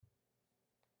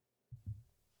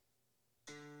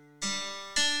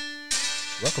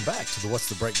Welcome back to the What's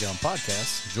the Breakdown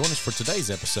podcast. Join us for today's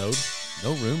episode,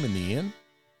 No Room in the Inn.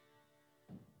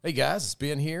 Hey guys, it's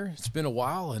Ben here. It's been a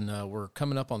while, and we're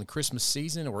coming up on the Christmas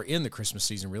season, or we're in the Christmas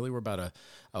season, really. We're about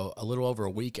a little over a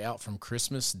week out from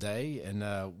Christmas Day, and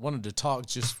wanted to talk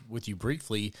just with you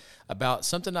briefly about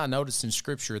something I noticed in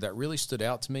Scripture that really stood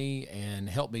out to me and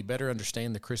helped me better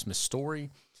understand the Christmas story.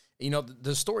 You know,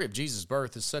 the story of Jesus'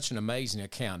 birth is such an amazing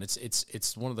account.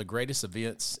 It's one of the greatest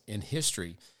events in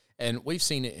history. And we've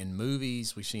seen it in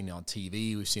movies, we've seen it on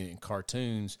TV, we've seen it in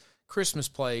cartoons, Christmas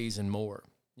plays, and more.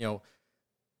 You know,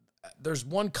 there's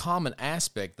one common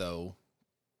aspect, though,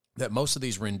 that most of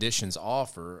these renditions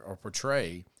offer or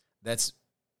portray that's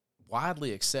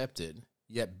widely accepted,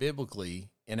 yet biblically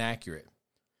inaccurate.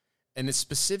 And it's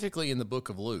specifically in the book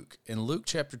of Luke. In Luke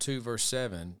chapter 2, verse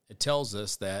 7, it tells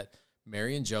us that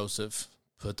Mary and Joseph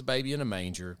put the baby in a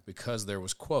manger because there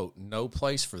was, quote, no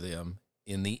place for them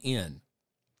in the inn.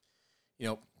 You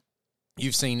know,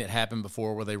 you've seen it happen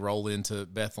before where they roll into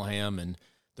Bethlehem and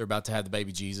they're about to have the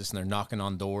baby Jesus and they're knocking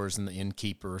on doors and the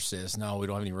innkeeper says, no, we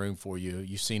don't have any room for you.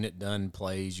 You've seen it done in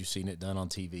plays. You've seen it done on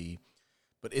TV.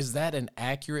 But is that an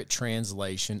accurate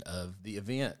translation of the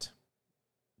event?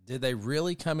 Did they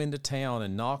really come into town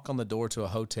and knock on the door to a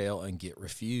hotel and get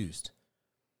refused?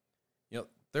 You know,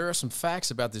 there are some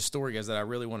facts about this story, guys, that I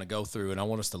really want to go through and I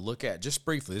want us to look at just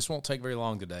briefly. This won't take very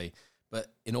long today. But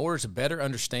in order to better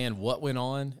understand what went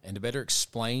on and to better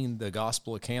explain the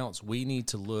gospel accounts, we need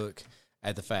to look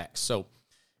at the facts. So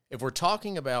if we're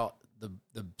talking about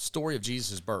the story of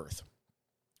Jesus' birth,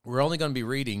 we're only going to be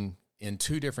reading in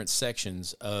two different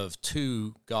sections of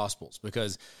two gospels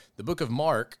because the book of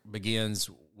Mark begins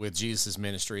with Jesus'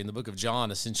 ministry and the book of John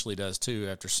essentially does too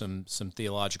after some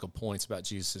theological points about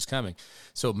Jesus' coming.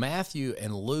 So Matthew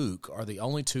and Luke are the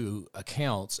only two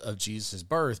accounts of Jesus'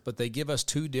 birth, but they give us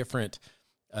two different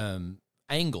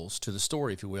angles to the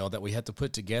story, if you will, that we have to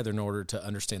put together in order to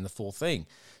understand the full thing.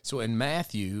 So in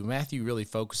Matthew really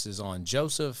focuses on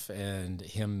Joseph and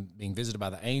him being visited by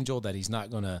the angel, that he's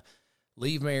not going to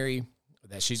leave Mary,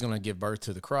 that she's going to give birth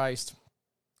to the Christ.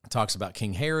 It talks about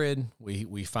King Herod.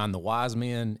 We find the wise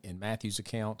men in Matthew's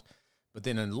account. But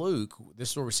then in Luke,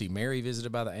 this is where we see Mary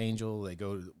visited by the angel.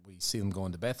 We see them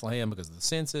going to Bethlehem because of the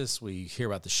census. We hear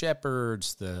about the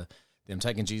shepherds, them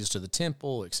taking Jesus to the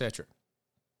temple, etc.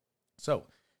 So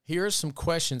here are some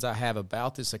questions I have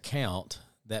about this account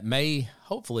that may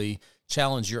hopefully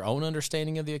challenge your own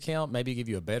understanding of the account, maybe give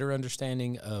you a better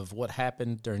understanding of what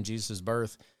happened during Jesus'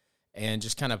 birth, and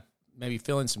just kind of maybe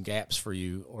fill in some gaps for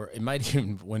you, or it might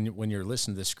even, when you're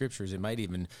listening to the scriptures, it might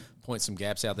even point some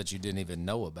gaps out that you didn't even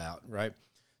know about, right?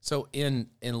 So in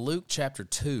Luke chapter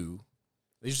 2,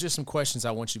 these are just some questions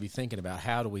I want you to be thinking about.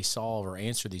 How do we solve or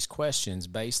answer these questions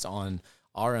based on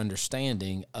our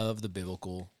understanding of the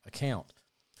biblical account?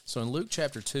 So in Luke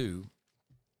chapter 2,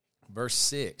 verse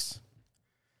 6,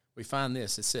 we find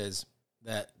this. It says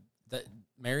that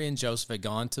Mary and Joseph had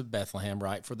gone to Bethlehem,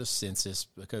 right, for the census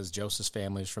because Joseph's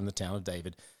family is from the town of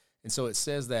David. And so it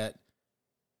says that,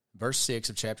 verse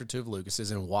 6 of chapter 2 of Luke, it says,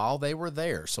 and while they were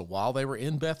there, so while they were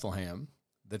in Bethlehem,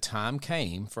 the time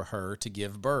came for her to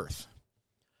give birth.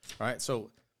 All right,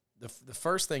 so the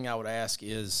first thing I would ask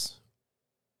is,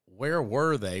 where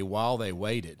were they while they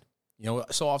waited? You know,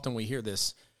 so often we hear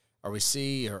this, or we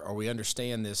see, or we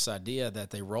understand this idea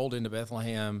that they rolled into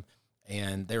Bethlehem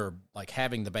and they were like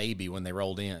having the baby when they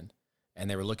rolled in, and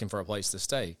they were looking for a place to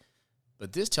stay.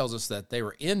 But this tells us that they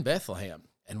were in Bethlehem,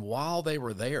 and while they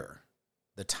were there,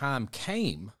 the time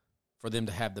came for them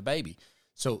to have the baby.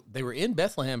 So they were in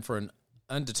Bethlehem for an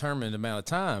undetermined amount of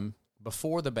time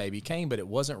before the baby came, but it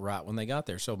wasn't right when they got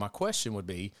there. So my question would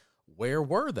be, where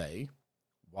were they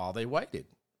while they waited,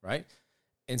 right?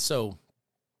 And so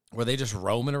were they just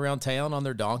roaming around town on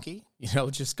their donkey,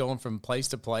 just going from place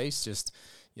to place, just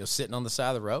sitting on the side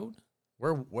of the road?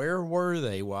 Where were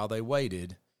they while they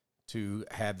waited to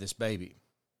have this baby?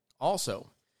 Also,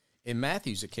 in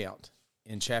Matthew's account,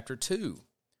 in chapter 2,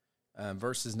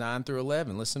 verses 9 through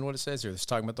 11, listen to what it says here. It's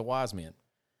talking about the wise men.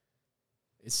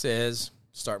 It says,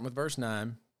 starting with verse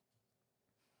 9,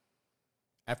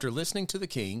 after listening to the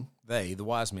king, they, the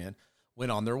wise men,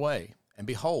 went on their way. And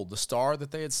behold, the star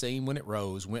that they had seen when it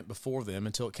rose went before them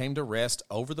until it came to rest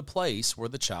over the place where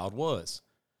the child was.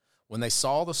 When they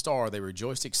saw the star, they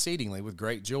rejoiced exceedingly with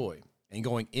great joy. And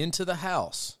going into the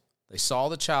house, they saw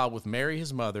the child with Mary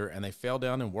his mother, and they fell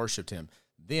down and worshipped him.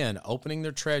 Then, opening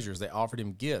their treasures, they offered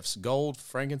him gifts, gold,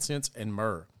 frankincense, and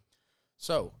myrrh.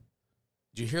 So,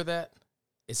 did you hear that?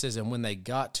 It says, and when they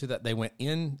got to that, they went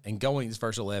in, and going, this is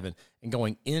verse 11, and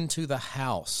going into the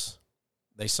house,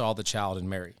 they saw the child and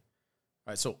Mary.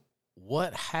 All right, so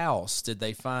what house did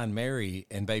they find Mary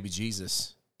and baby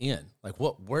Jesus in? Like,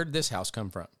 where did this house come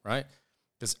from, right?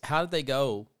 Because how did they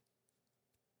go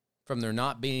from there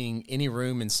not being any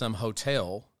room in some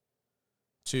hotel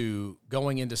to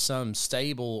going into some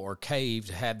stable or cave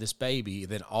to have this baby,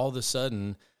 then all of a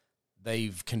sudden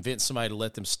they've convinced somebody to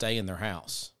let them stay in their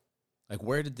house? Like,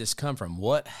 where did this come from?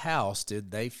 What house did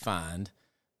they find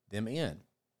them in?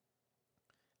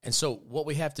 And so what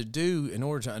we have to do in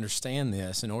order to understand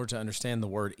this, in order to understand the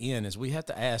word in, is we have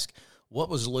to ask, what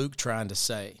was Luke trying to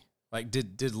say? Like,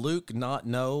 did Luke not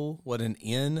know what an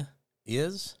inn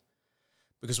is?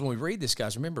 Because when we read this,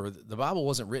 guys, remember, the Bible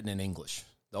wasn't written in English.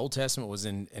 The Old Testament was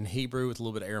in Hebrew with a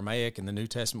little bit of Aramaic, and the New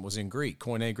Testament was in Greek,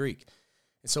 Koine Greek.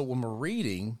 And so when we're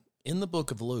reading in the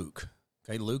book of Luke,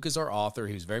 okay, Luke is our author.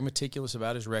 He was very meticulous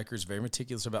about his records, very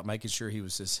meticulous about making sure he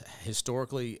was as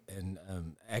historically and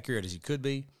accurate as he could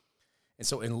be. And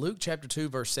so in Luke chapter 2,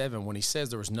 verse 7, when he says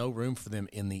there was no room for them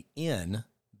in the inn,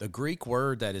 the Greek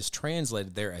word that is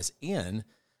translated there as inn,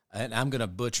 and I'm going to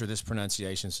butcher this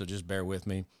pronunciation, so just bear with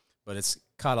me, but it's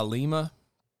katalima,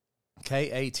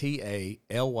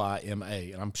 Katalyma,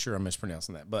 and I'm sure I'm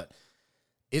mispronouncing that, but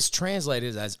it's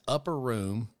translated as upper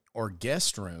room or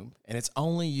guest room, and it's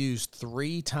only used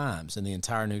 3 times in the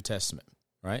entire New Testament,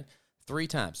 right? 3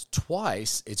 times.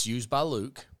 Twice it's used by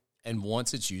Luke, and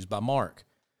once it's used by Mark.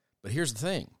 But here's the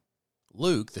thing.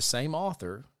 Luke, the same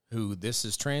author, who this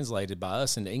is translated by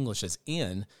us into English as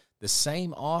inn, the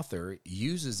same author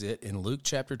uses it in Luke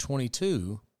chapter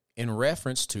 22 in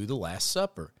reference to the Last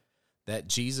Supper, that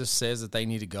Jesus says that they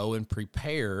need to go and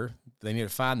prepare, they need to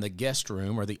find the guest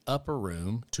room or the upper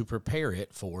room to prepare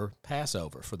it for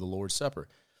Passover, for the Lord's Supper.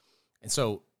 And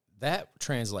so that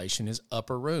translation is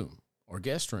upper room or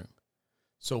guest room.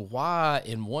 So why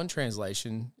in one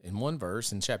translation, in one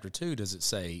verse in chapter 2, does it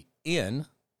say inn,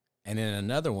 and in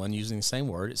another one, using the same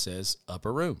word, it says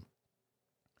upper room?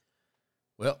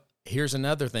 Well, here's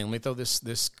another thing. Let me throw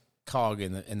this cog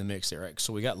in the mix there. Right?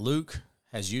 So we got Luke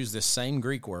has used this same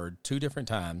Greek word 2 different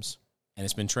times, and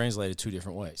it's been translated 2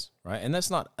 different ways, right? And that's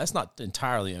not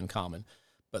entirely uncommon,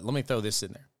 but let me throw this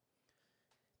in there.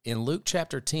 In Luke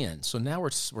chapter 10, so now we're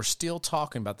still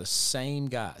talking about the same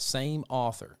guy, same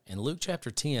author. In Luke chapter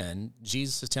 10,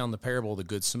 Jesus is telling the parable of the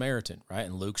Good Samaritan, right?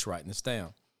 And Luke's writing this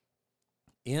down.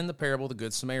 In the parable of the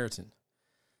Good Samaritan,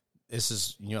 this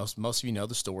is, most of you know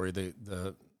the story.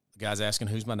 The guy's asking,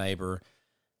 who's my neighbor?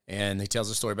 And he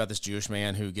tells a story about this Jewish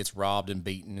man who gets robbed and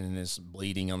beaten and is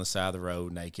bleeding on the side of the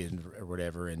road, naked or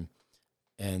whatever.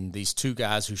 And these 2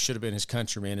 guys who should have been his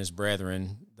countrymen, his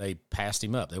brethren, they passed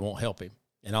him up. They won't help him.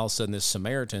 And all of a sudden, this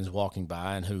Samaritan's walking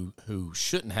by, and who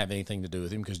shouldn't have anything to do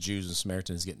with him because Jews and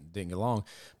Samaritans didn't get along.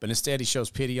 But instead, he shows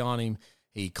pity on him.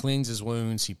 He cleans his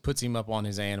wounds. He puts him up on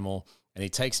his animal, and he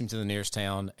takes him to the nearest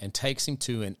town and takes him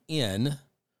to an inn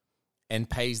and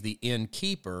pays the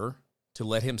innkeeper to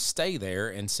let him stay there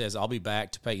and says, I'll be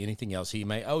back to pay anything else he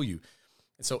may owe you.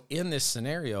 And so in this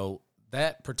scenario,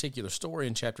 that particular story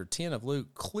in chapter 10 of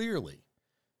Luke clearly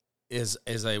is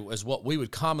what we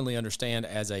would commonly understand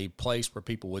as a place where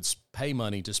people would pay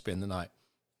money to spend the night.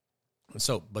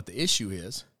 So, but the issue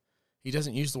is, he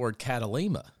doesn't use the word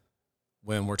katalyma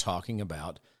when we're talking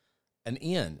about an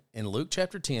inn. In Luke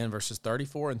chapter 10, verses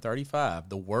 34 and 35,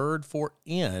 the word for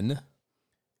inn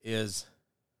is,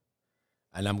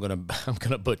 and I'm gonna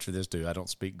butcher this too. I don't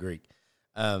speak Greek.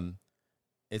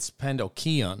 It's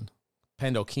pandokion,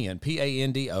 Pandocheion,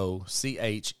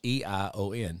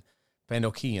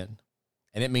 pandokion,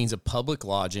 and it means a public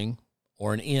lodging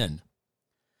or an inn.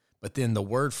 But then the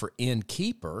word for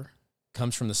innkeeper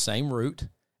comes from the same root,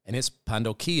 and it's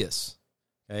pandokios,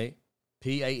 okay,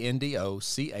 Pandocheus,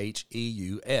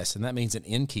 and that means an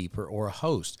innkeeper or a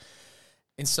host.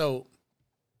 And so,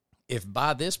 if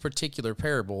by this particular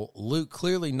parable, Luke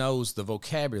clearly knows the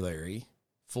vocabulary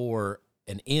for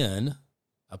an inn,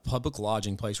 a public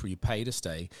lodging place where you pay to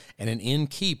stay, and an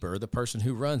innkeeper, the person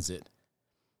who runs it,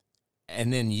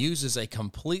 and then uses a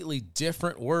completely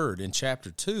different word in chapter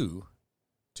 2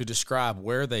 to describe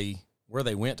where they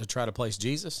went to try to place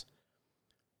Jesus,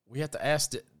 we have to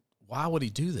ask, why would he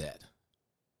do that?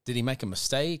 Did he make a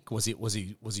mistake? Was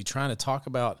he trying to talk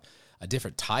about a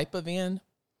different type of inn?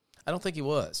 I don't think he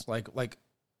was. Like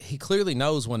he clearly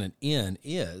knows what an inn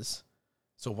is,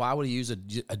 so why would he use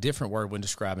a different word when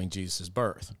describing Jesus'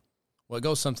 birth? Well, it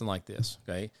goes something like this,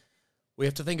 okay? We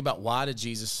have to think about why did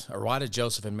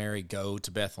Joseph and Mary go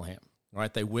to Bethlehem,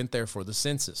 right? They went there for the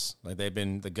census. Like they've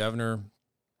been, the governor,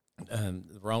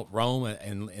 Rome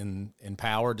and in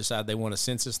power decided they want a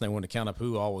census, and they want to count up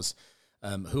who all was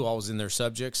in their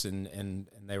subjects and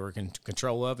they were in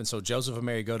control of. And so Joseph and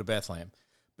Mary go to Bethlehem.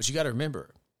 But you got to remember,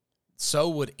 so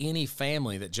would any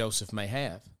family that Joseph may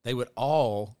have. They would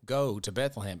all go to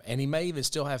Bethlehem, and he may even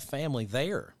still have family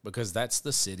there because that's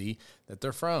the city that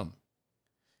they're from.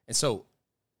 And so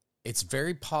it's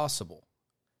very possible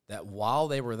that while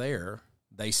they were there,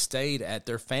 they stayed at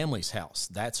their family's house.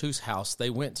 That's whose house they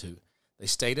went to. They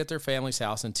stayed at their family's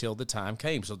house until the time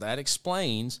came. So that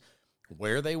explains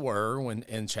where they were when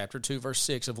in chapter 2, verse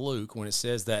 6 of Luke, when it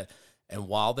says that, and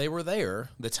while they were there,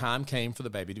 the time came for the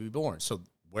baby to be born. So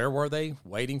where were they?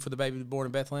 Waiting for the baby to be born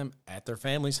in Bethlehem? At their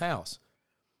family's house.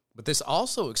 But this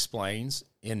also explains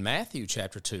in Matthew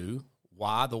chapter 2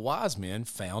 why the wise men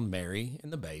found Mary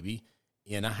and the baby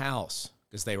in a house,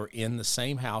 because they were in the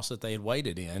same house that they had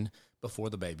waited in before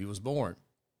the baby was born.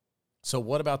 So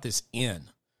what about this inn?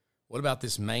 What about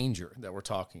this manger that we're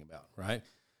talking about, right?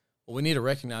 Well, we need to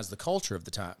recognize the culture of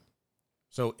the time.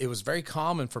 So it was very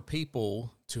common for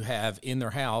people to have in their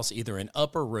house either an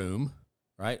upper room,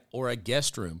 right, or a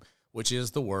guest room, which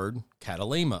is the word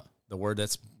katalima, the word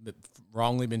that's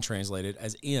wrongly been translated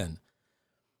as inn.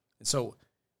 And so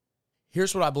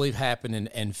here's what I believe happened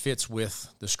and fits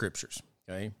with the scriptures,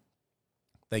 okay?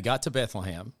 They got to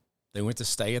Bethlehem. They went to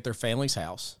stay at their family's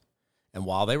house. And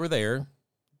while they were there,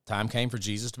 time came for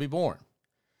Jesus to be born.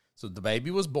 So the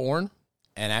baby was born,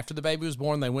 and after the baby was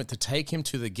born, they went to take him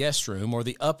to the guest room or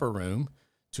the upper room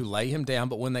to lay him down.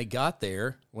 But when they got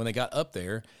up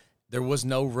there, there was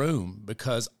no room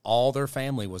because all their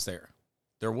family was there.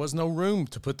 There was no room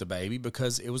to put the baby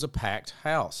because it was a packed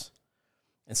house.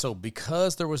 And so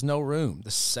because there was no room,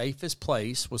 the safest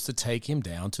place was to take him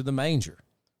down to the manger,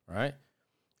 right?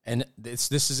 And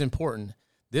this is important.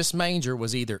 This manger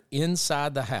was either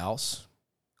inside the house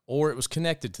or it was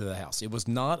connected to the house. It was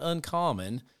not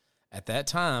uncommon at that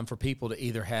time for people to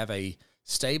either have a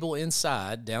stable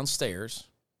inside downstairs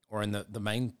or in the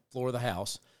main floor of the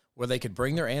house where they could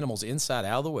bring their animals inside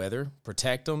out of the weather,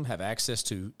 protect them, have access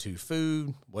to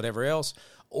food, whatever else,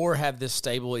 or have this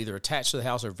stable either attached to the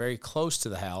house or very close to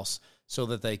the house so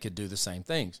that they could do the same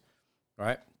things,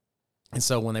 right? And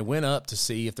so when they went up to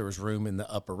see if there was room in the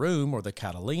upper room or the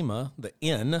katalima, the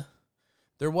inn,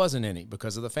 there wasn't any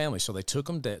because of the family. So they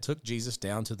took Jesus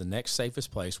down to the next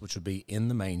safest place, which would be in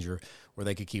the manger, where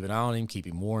they could keep an eye on him, keep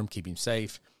him warm, keep him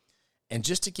safe. And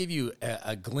just to give you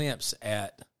a glimpse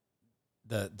at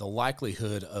the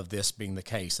likelihood of this being the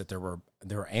case, that there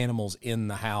were animals in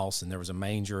the house and there was a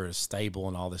manger, a stable,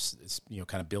 and all this is,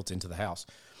 kind of built into the house.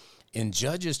 In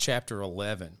Judges chapter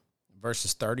 11,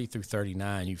 verses 30 through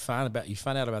 39, you find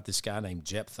out about this guy named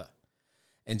Jephthah.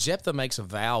 And Jephthah makes a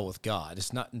vow with God.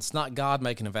 It's not God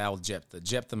making a vow with Jephthah.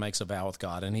 Jephthah makes a vow with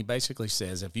God, and he basically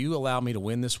says, if you allow me to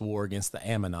win this war against the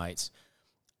Ammonites,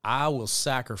 I will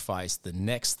sacrifice the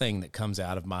next thing that comes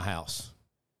out of my house.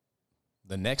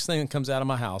 The next thing that comes out of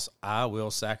my house, I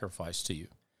will sacrifice to you.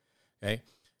 Okay?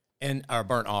 And our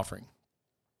burnt offering.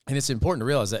 And it's important to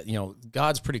realize that,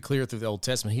 God's pretty clear through the Old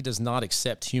Testament. He does not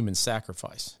accept human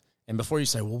sacrifice. And before you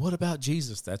say, well, what about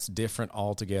Jesus? That's different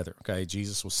altogether, okay?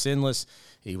 Jesus was sinless.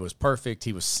 He was perfect.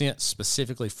 He was sent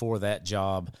specifically for that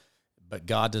job. But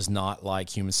God does not like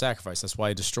human sacrifice. That's why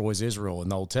he destroys Israel in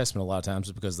the Old Testament a lot of times,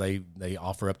 is because they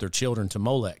offer up their children to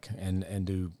Molech and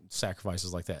do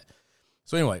sacrifices like that.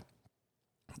 So anyway,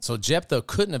 so Jephthah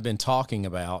couldn't have been talking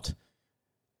about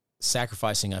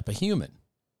sacrificing up a human.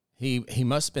 He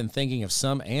must have been thinking of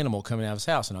some animal coming out of his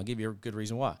house, and I'll give you a good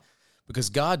reason why. Because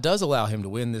God does allow him to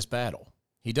win this battle.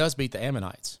 He does beat the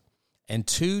Ammonites. And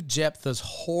to Jephthah's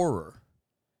horror,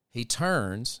 he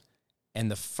turns, and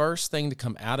the first thing to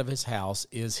come out of his house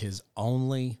is his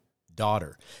only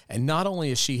daughter. And not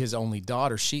only is she his only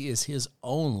daughter, she is his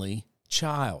only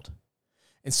child.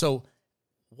 And so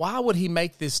why would he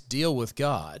make this deal with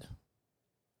God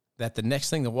that the next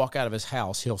thing to walk out of his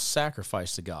house, he'll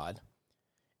sacrifice to God,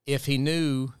 if he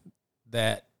knew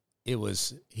that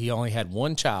he only had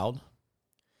one child,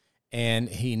 and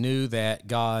he knew that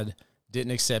God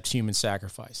didn't accept human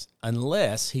sacrifice,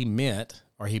 unless he meant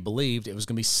or he believed it was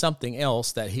going to be something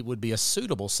else that he would be a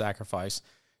suitable sacrifice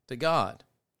to God,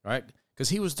 right? Because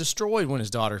he was destroyed when his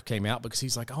daughter came out, because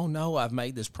he's like, oh no, I've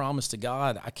made this promise to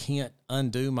God. I can't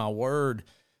undo my word.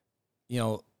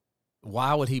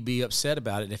 Why would he be upset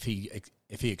about it if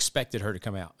he expected her to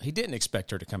come out? He didn't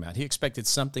expect her to come out. He expected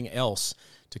something else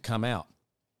to come out.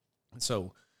 And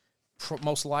so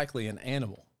most likely an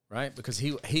animal, right? Because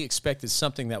he expected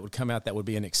something that would come out that would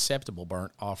be an acceptable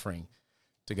burnt offering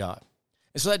to God.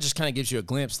 And so that just kind of gives you a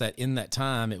glimpse that in that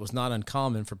time, it was not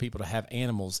uncommon for people to have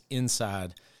animals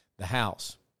inside the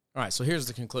house. All right, so here's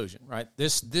the conclusion, right?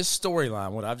 This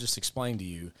storyline, what I've just explained to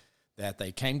you, that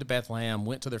they came to Bethlehem,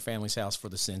 went to their family's house for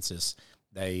the census.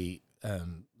 They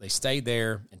stayed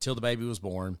there until the baby was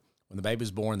born. When the baby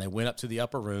was born, they went up to the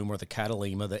upper room, or the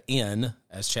Catalima, the inn,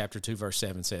 as chapter 2, verse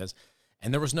 7 says,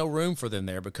 and there was no room for them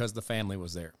there because the family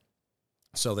was there.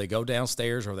 So they go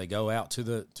downstairs, or they go out to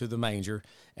the manger,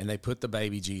 and they put the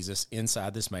baby Jesus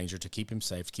inside this manger to keep him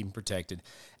safe, to keep him protected.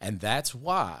 And that's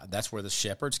where the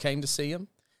shepherds came to see him.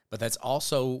 But that's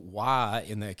also why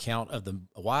in the account of the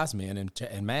wise men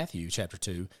in Matthew chapter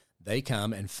 2, they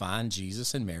come and find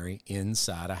Jesus and Mary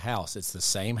inside a house. It's the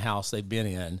same house they've been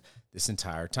in this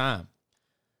entire time.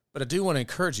 But I do want to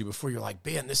encourage you before you're like,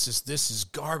 Ben, this is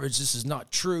garbage. This is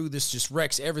not true. This just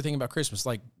wrecks everything about Christmas.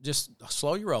 Like, just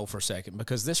slow your roll for a second,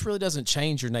 because this really doesn't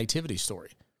change your nativity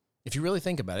story. If you really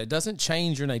think about it, it doesn't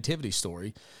change your nativity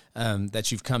story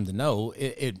that you've come to know.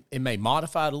 It may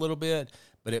modify it a little bit,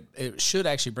 but it should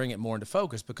actually bring it more into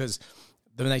focus, because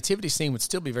the nativity scene would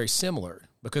still be very similar,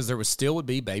 because there would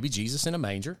be baby Jesus in a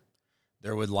manger.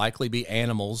 There would likely be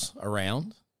animals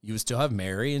around. You would still have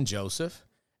Mary and Joseph.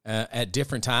 At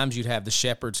different times, you'd have the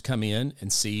shepherds come in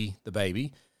and see the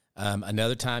baby.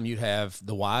 Another time, you'd have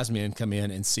the wise men come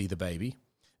in and see the baby.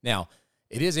 Now,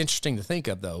 it is interesting to think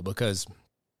of, though, because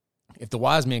if the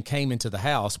wise men came into the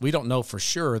house, we don't know for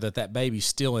sure that baby's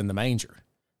still in the manger.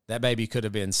 That baby could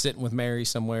have been sitting with Mary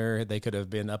somewhere. They could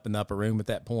have been up in the upper room at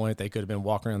that point. They could have been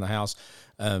walking around the house,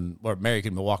 or Mary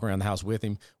could have been walking around the house with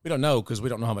him. We don't know, because we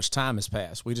don't know how much time has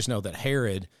passed. We just know that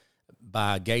Herod,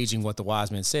 by gauging what the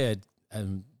wise men said,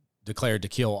 declared to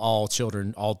kill all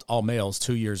children, all males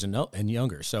 2 years and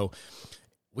younger. So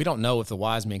we don't know if the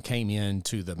wise men came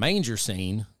into the manger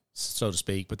scene, so to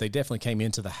speak, but they definitely came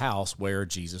into the house where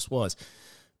Jesus was.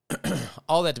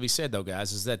 All that to be said, though,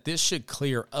 guys, is that this should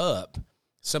clear up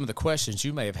some of the questions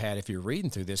you may have had if you're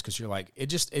reading through this, because you're like, it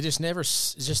just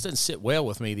doesn't sit well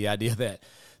with me, the idea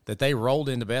that they rolled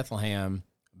into Bethlehem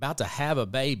about to have a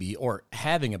baby, or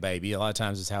having a baby, a lot of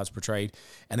times is how it's portrayed,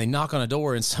 and they knock on a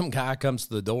door, and some guy comes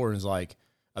to the door and is like,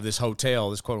 of this hotel,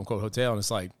 this quote-unquote hotel, and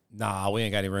it's like, nah, we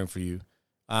ain't got any room for you.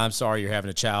 I'm sorry you're having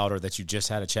a child, or that you just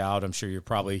had a child. I'm sure you're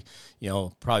probably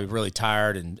really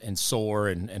tired and sore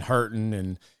and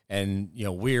hurting and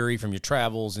weary from your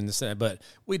travels and this and that, but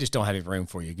we just don't have any room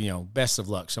for you. Best of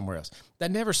luck somewhere else. That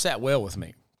never sat well with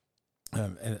me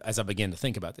as I began to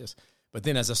think about this. But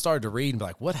then as I started to read, and be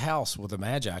like, what house will the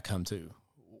Magi come to?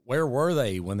 Where were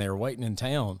they when they were waiting in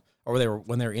town, or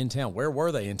when they were in town? Where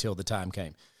were they until the time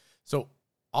came? So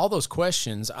all those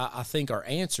questions, I think, are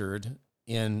answered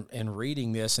in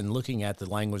reading this and looking at the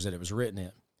language that it was written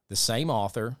in. The same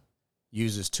author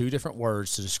uses two different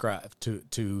words to describe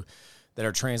that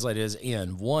are translated as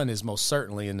inn. One is most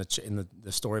certainly in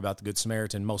the story about the Good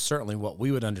Samaritan, most certainly what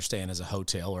we would understand as a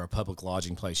hotel or a public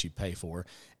lodging place you'd pay for.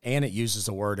 And it uses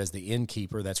the word as the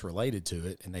innkeeper that's related to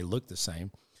it, and they look the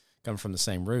same, come from the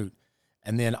same root.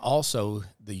 And then also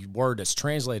the word that's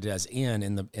translated as inn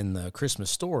in the Christmas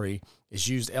story is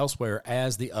used elsewhere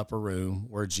as the upper room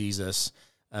where Jesus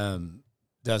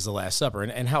does the Last Supper.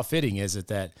 And how fitting is it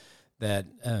that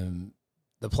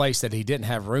the place that he didn't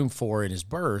have room for in his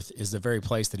birth is the very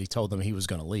place that he told them he was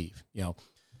going to leave.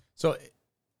 So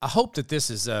I hope that this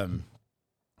has been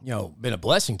a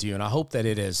blessing to you, and I hope that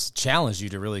it has challenged you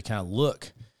to really kind of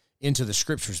look into the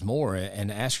scriptures more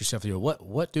and ask yourself,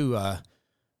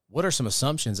 what are some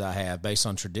assumptions I have based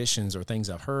on traditions or things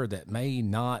I've heard that may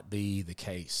not be the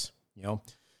case? So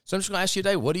I'm just going to ask you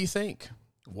today, what do you think?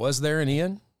 Was there an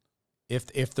inn?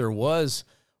 If there was,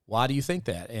 why do you think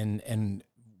that? And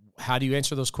how do you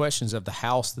answer those questions of the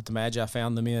house that the Magi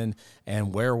found them in,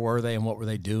 and where were they and what were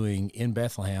they doing in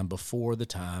Bethlehem before the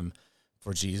time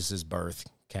for Jesus' birth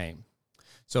came?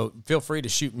 So feel free to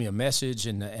shoot me a message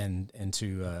and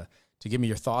to give me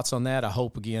your thoughts on that. I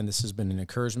hope, again, this has been an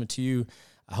encouragement to you.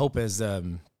 I hope as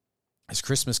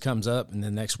Christmas comes up in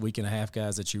the next week and a half,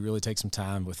 guys, that you really take some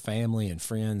time with family and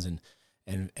friends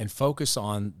and focus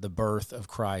on the birth of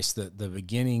Christ, the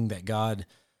beginning that God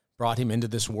brought him into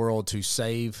this world to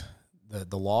save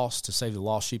the lost, to save the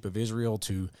lost sheep of Israel,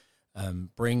 to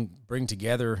bring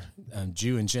together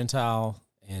Jew and Gentile,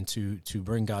 and to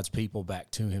bring God's people back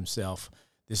to himself.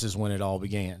 This is when it all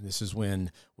began. This is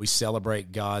when we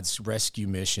celebrate God's rescue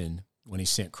mission when he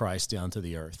sent Christ down to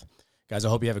the earth. Guys, I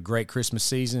hope you have a great Christmas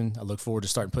season. I look forward to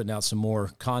starting putting out some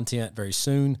more content very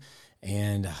soon,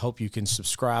 and I hope you can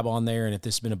subscribe on there. And if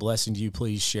this has been a blessing to you,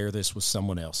 please share this with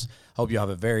someone else. Hope you have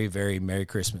a very, very Merry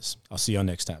Christmas. I'll see you all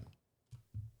next time.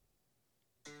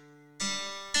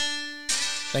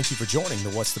 Thank you for joining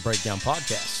the What's the Breakdown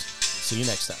podcast. See you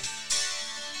next time.